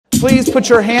please put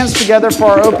your hands together for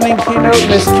our opening keynote,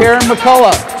 Miss Karen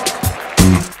McCullough.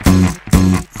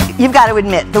 You've got to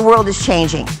admit, the world is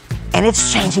changing, and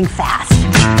it's changing fast.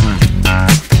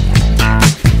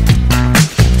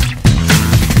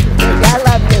 I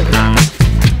love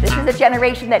you. This is a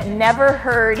generation that never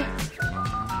heard.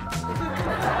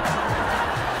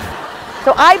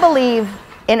 So I believe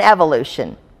in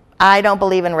evolution. I don't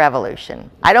believe in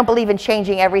revolution. I don't believe in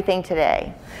changing everything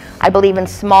today. I believe in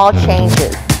small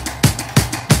changes.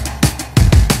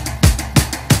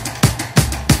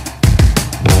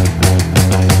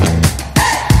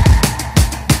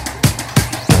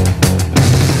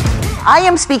 I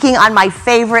am speaking on my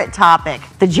favorite topic,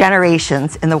 the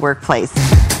generations in the workplace.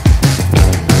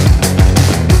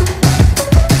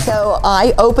 So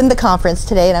I opened the conference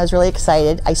today and I was really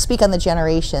excited. I speak on the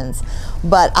generations,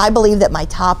 but I believe that my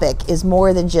topic is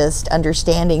more than just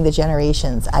understanding the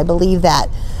generations. I believe that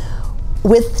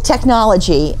with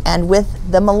technology and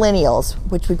with the millennials,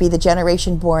 which would be the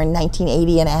generation born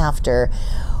 1980 and after,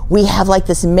 we have like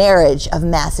this marriage of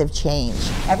massive change.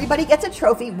 Everybody gets a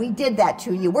trophy. We did that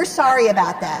to you. We're sorry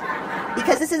about that.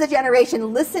 Because this is a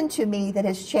generation, listen to me, that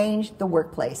has changed the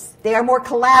workplace. They are more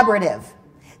collaborative.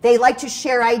 They like to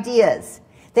share ideas.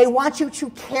 They want you to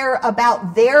care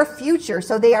about their future,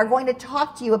 so they are going to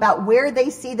talk to you about where they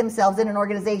see themselves in an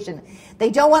organization. They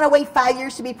don't want to wait 5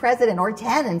 years to be president or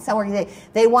 10 in some organization.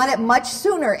 They want it much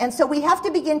sooner. And so we have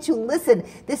to begin to listen.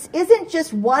 This isn't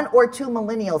just 1 or 2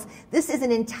 millennials. This is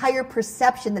an entire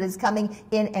perception that is coming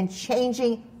in and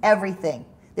changing everything.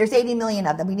 There's 80 million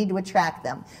of them. We need to attract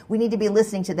them. We need to be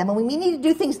listening to them, and we need to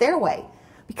do things their way,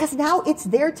 because now it's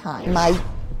their time. My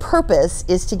purpose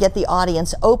is to get the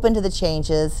audience open to the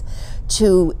changes,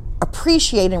 to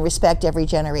appreciate and respect every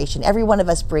generation. Every one of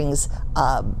us brings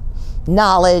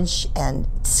knowledge and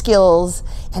skills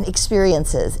and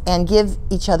experiences, and give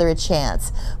each other a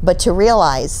chance, but to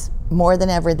realize more than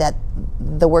ever that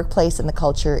the workplace and the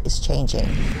culture is changing.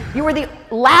 You were the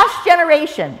last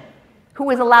generation who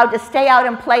was allowed to stay out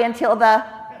and play until the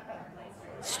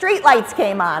street lights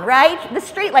came on, right? The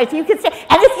street lights, you could say,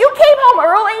 and if you came home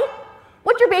early,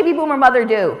 what'd your baby boomer mother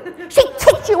do? She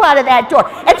kicked you out of that door,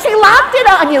 and she locked it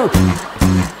on you.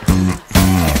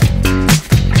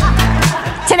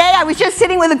 Today, I was just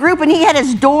sitting with a group, and he had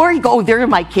his door. He go, oh, there are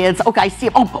my kids. Okay, I see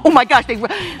them. Oh my gosh,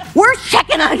 we're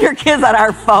checking on your kids on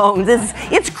our phones.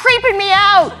 It's creeping me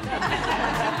out.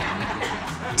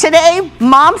 Today,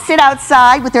 moms sit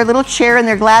outside with their little chair and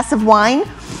their glass of wine.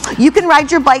 You can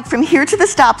ride your bike from here to the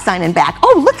stop sign and back.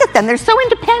 Oh, look at them. They're so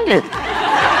independent.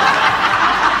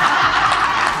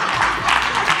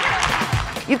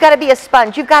 You've got to be a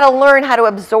sponge. You've got to learn how to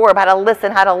absorb, how to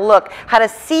listen, how to look, how to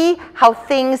see how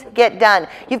things get done.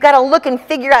 You've got to look and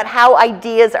figure out how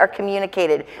ideas are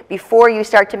communicated before you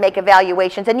start to make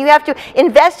evaluations. And you have to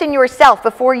invest in yourself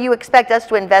before you expect us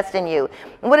to invest in you.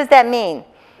 And what does that mean?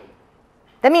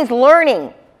 That means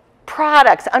learning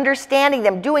products, understanding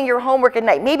them, doing your homework at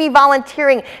night, maybe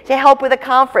volunteering to help with a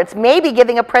conference, maybe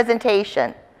giving a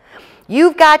presentation.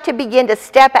 You've got to begin to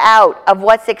step out of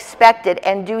what's expected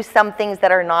and do some things that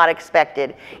are not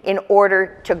expected in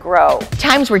order to grow.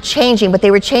 Times were changing, but they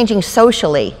were changing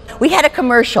socially. We had a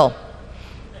commercial.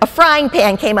 A frying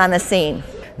pan came on the scene.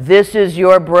 This is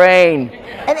your brain.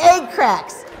 An egg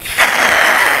cracks.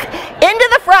 Into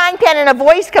the frying pan, and a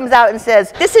voice comes out and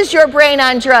says, this is your brain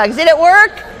on drugs. Did it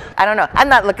work? I don't know. I'm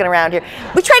not looking around here.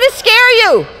 We tried to scare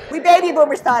you. We baby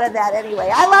boomers thought of that anyway.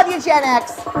 I love you, Gen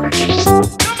X.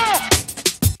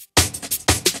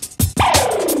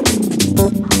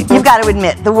 You've got to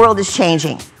admit, the world is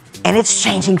changing, and it's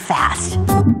changing fast. A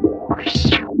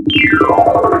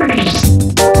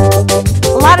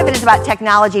lot of it is about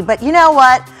technology, but you know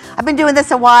what? I've been doing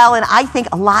this a while, and I think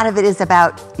a lot of it is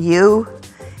about you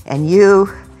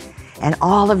and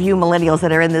all of you millennials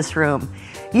that are in this room.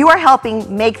 You are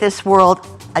helping make this world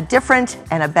a different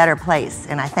and a better place,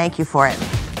 and I thank you for it.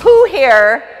 Who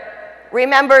here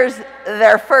remembers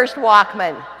their first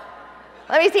Walkman?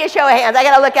 Let me see a show of hands. I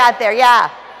gotta look out there, yeah.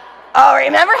 Oh,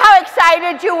 remember how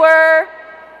excited you were?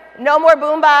 No more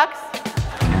boombox?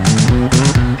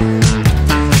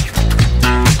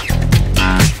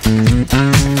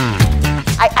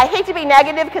 I hate to be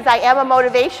negative because I am a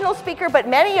motivational speaker, but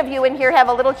many of you in here have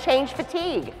a little change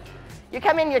fatigue. You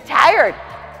come in, you're tired.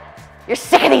 You're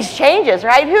sick of these changes,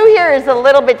 right? Who here is a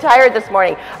little bit tired this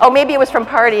morning? Oh, maybe it was from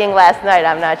partying last night,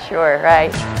 I'm not sure,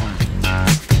 right?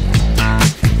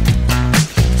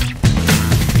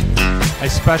 I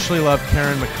especially loved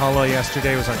Karen McCullough.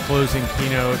 Yesterday was our closing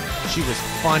keynote. She was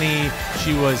funny,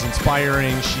 she was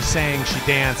inspiring, she sang, she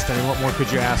danced. I mean, what more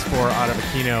could you ask for out of a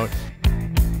keynote?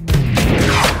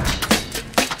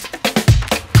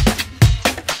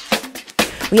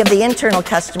 We have the internal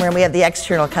customer and we have the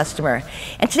external customer.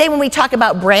 And today when we talk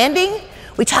about branding,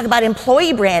 we talk about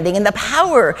employee branding and the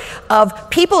power of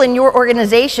people in your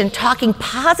organization talking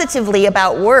positively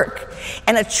about work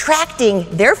and attracting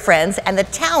their friends and the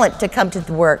talent to come to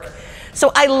the work.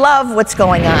 So I love what's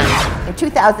going on. In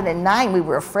 2009, we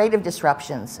were afraid of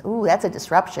disruptions. Ooh, that's a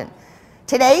disruption.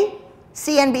 Today,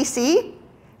 CNBC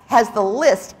has the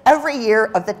list every year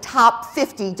of the top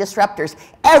 50 disruptors.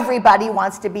 Everybody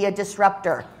wants to be a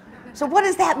disruptor. So what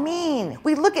does that mean?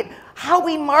 We look at how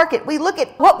we market. We look at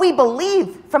what we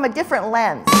believe from a different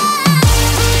lens.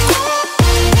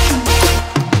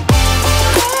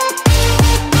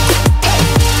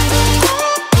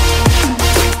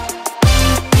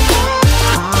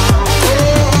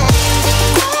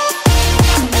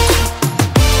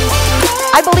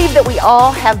 I believe that we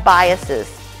all have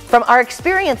biases from our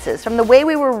experiences, from the way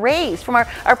we were raised, from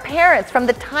our parents, from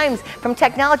the times, from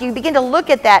technology. You begin to look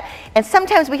at that, and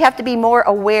sometimes we have to be more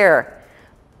aware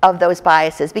of those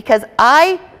biases, because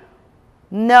I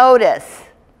notice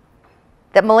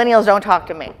that millennials don't talk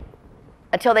to me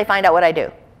until they find out what I do,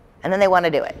 and then they want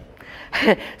to do it.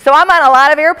 So I'm on a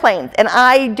lot of airplanes, and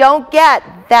I don't get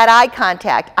that eye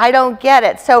contact. I don't get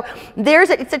it. So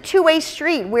it's a two-way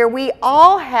street where we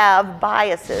all have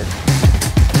biases.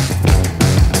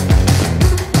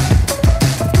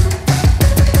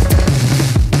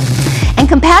 And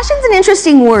compassion's an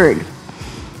interesting word.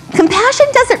 Compassion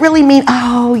doesn't really mean,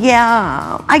 oh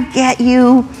yeah, I get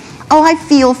you. Oh, I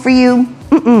feel for you.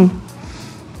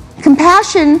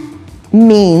 Compassion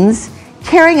means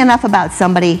caring enough about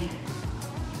somebody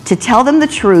to tell them the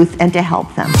truth and to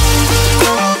help them.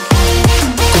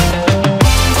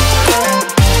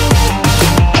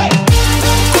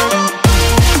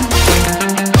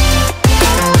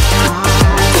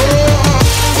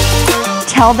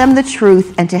 Tell them the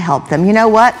truth and to help them. You know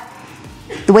what?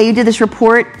 The way you did this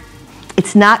report,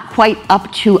 it's not quite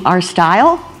up to our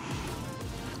style.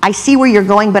 I see where you're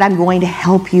going, but I'm going to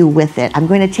help you with it. I'm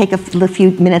going to take a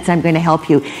few minutes, I'm going to help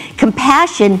you.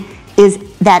 Compassion is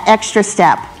that extra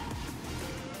step.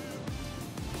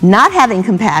 Not having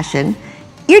compassion,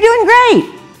 you're doing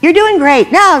great. You're doing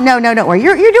great. No, don't worry.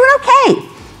 You're doing okay.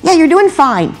 Yeah, you're doing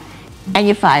fine. And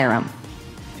you fire them.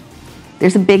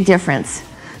 There's a big difference.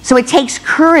 So it takes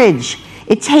courage.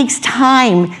 It takes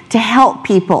time to help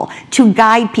people, to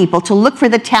guide people, to look for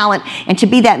the talent, and to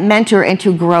be that mentor and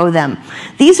to grow them.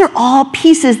 These are all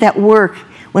pieces that work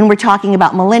when we're talking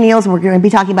about millennials, and we're going to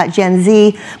be talking about Gen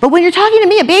Z. But when you're talking to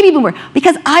me, a baby boomer,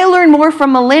 because I learn more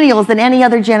from millennials than any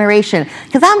other generation,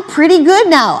 because I'm pretty good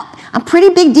now. I'm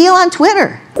pretty big deal on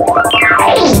Twitter.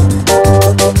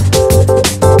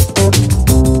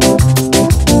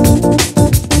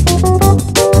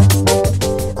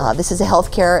 This is a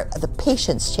healthcare, the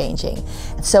patient's changing.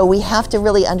 So we have to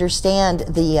really understand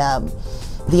the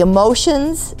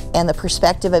emotions and the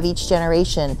perspective of each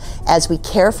generation as we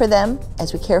care for them,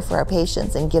 as we care for our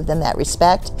patients and give them that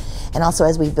respect, and also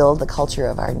as we build the culture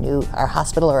of our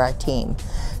hospital or our team.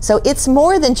 So it's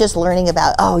more than just learning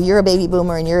about, oh, you're a baby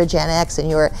boomer and you're a Gen X and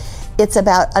it's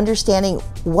about understanding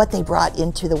what they brought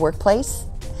into the workplace,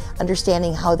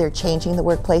 understanding how they're changing the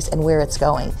workplace and where it's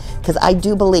going. Because I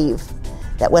do believe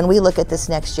that when we look at this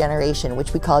next generation,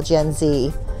 which we call Gen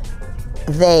Z,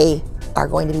 they are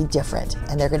going to be different,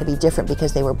 and they're going to be different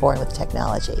because they were born with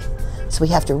technology. So we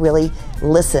have to really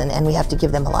listen, and we have to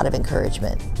give them a lot of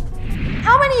encouragement.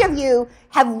 How many of you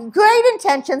have great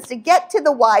intentions to get to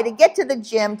the Y, to get to the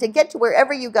gym, to get to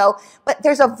wherever you go, but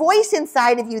there's a voice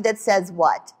inside of you that says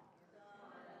what?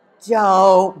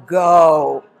 Don't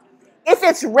go. If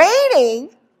it's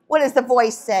raining, what does the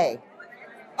voice say?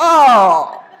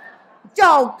 Oh,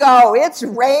 don't go, it's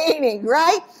raining,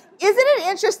 right? Isn't it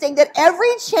interesting that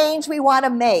every change we want to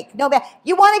make, no matter,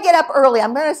 you want to get up early.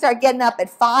 I'm going to start getting up at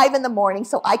 5 in the morning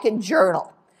so I can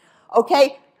journal,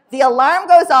 okay? The alarm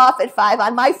goes off at 5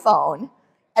 on my phone,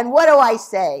 and what do I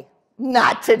say?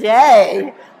 Not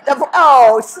today.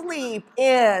 Sleep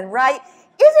in, right?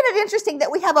 Isn't it interesting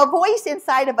that we have a voice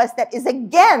inside of us that is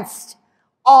against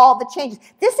all the changes?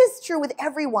 This is true with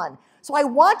everyone. So I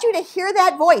want you to hear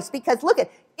that voice, because look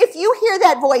at, if you hear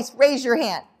that voice, raise your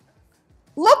hand.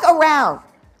 Look around.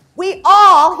 We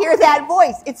all hear that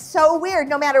voice. It's so weird.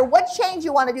 No matter what change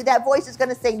you want to do, that voice is going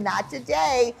to say, not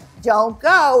today. Don't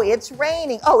go. It's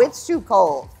raining. Oh, it's too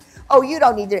cold. Oh, you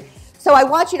don't need to. So I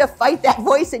want you to fight that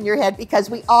voice in your head, because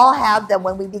we all have them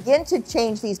when we begin to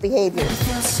change these behaviors.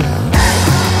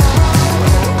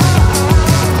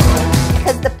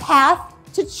 Because the path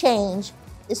to change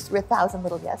is through 1,000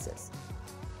 little yeses.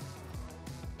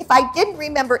 If I didn't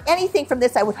remember anything from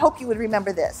this, I would hope you would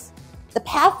remember this. The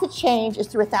path to change is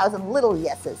through 1,000 little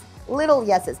yeses. Little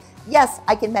yeses. Yes,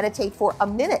 I can meditate for a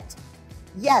minute.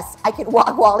 Yes, I can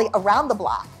walk Wally around the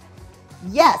block.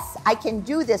 Yes, I can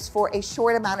do this for a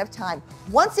short amount of time.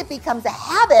 Once it becomes a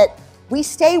habit, we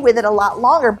stay with it a lot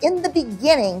longer. In the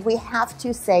beginning, we have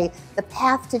to say the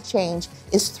path to change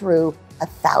is through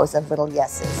 1,000 little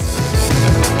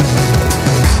yeses.